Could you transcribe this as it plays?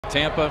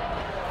Tampa.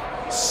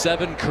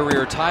 7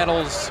 career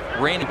titles.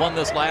 Rainey won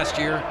this last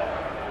year.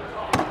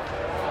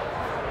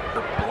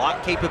 Her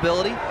block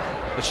capability,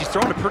 but she's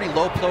throwing a pretty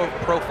low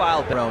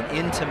profile thrown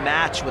into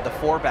match with a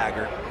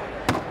 4-bagger.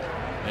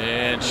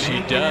 And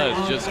she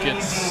does just get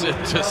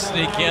to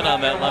sneak in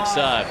on that left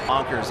side.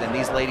 Bonkers, and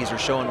these ladies are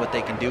showing what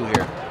they can do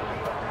here.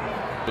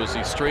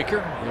 Rosie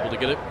Straker able to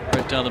get it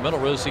right down the middle.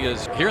 Rosie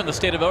is here in the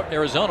state of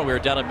Arizona. We were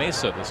down in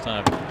Mesa this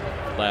time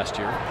last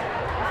year.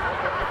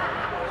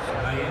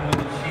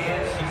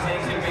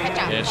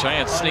 And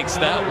Cheyenne sneaks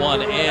that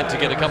one in to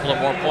get a couple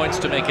of more points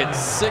to make it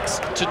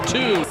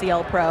 6-2.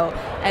 CL Pro,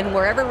 and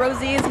wherever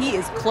Rosie is, he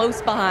is close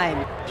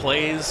behind.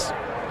 Plays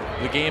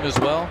the game as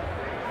well.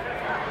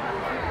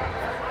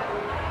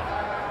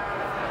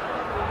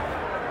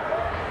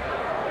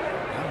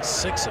 Round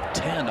 6 of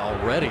 10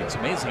 already. It's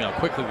amazing how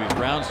quickly these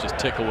rounds just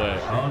tick away.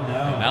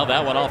 And now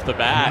that one off the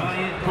back.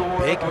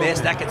 Big miss.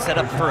 That could set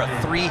up for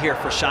a 3 here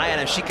for Cheyenne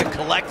if she could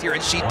collect here,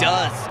 and she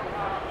does.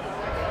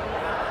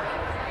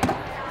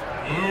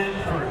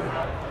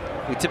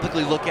 We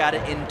typically look at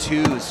it in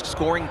 2s.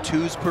 Scoring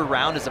 2s per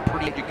round is a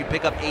pretty, you can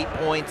pick up 8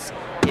 points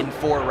in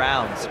 4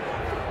 rounds.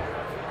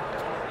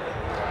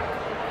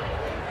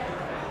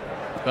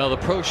 Well, the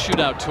Pro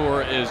Shootout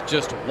Tour is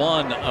just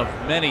one of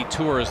many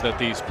tours that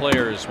these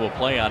players will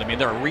play on. I mean,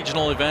 there are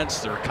regional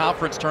events, there are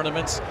conference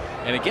tournaments,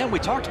 and again, we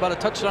talked about it,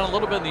 touched on a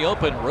little bit in the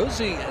Open.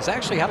 Rosie has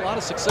actually had a lot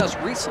of success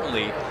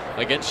recently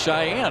against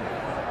Cheyenne.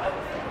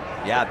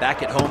 Yeah,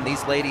 back at home,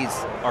 these ladies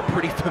are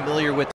pretty familiar with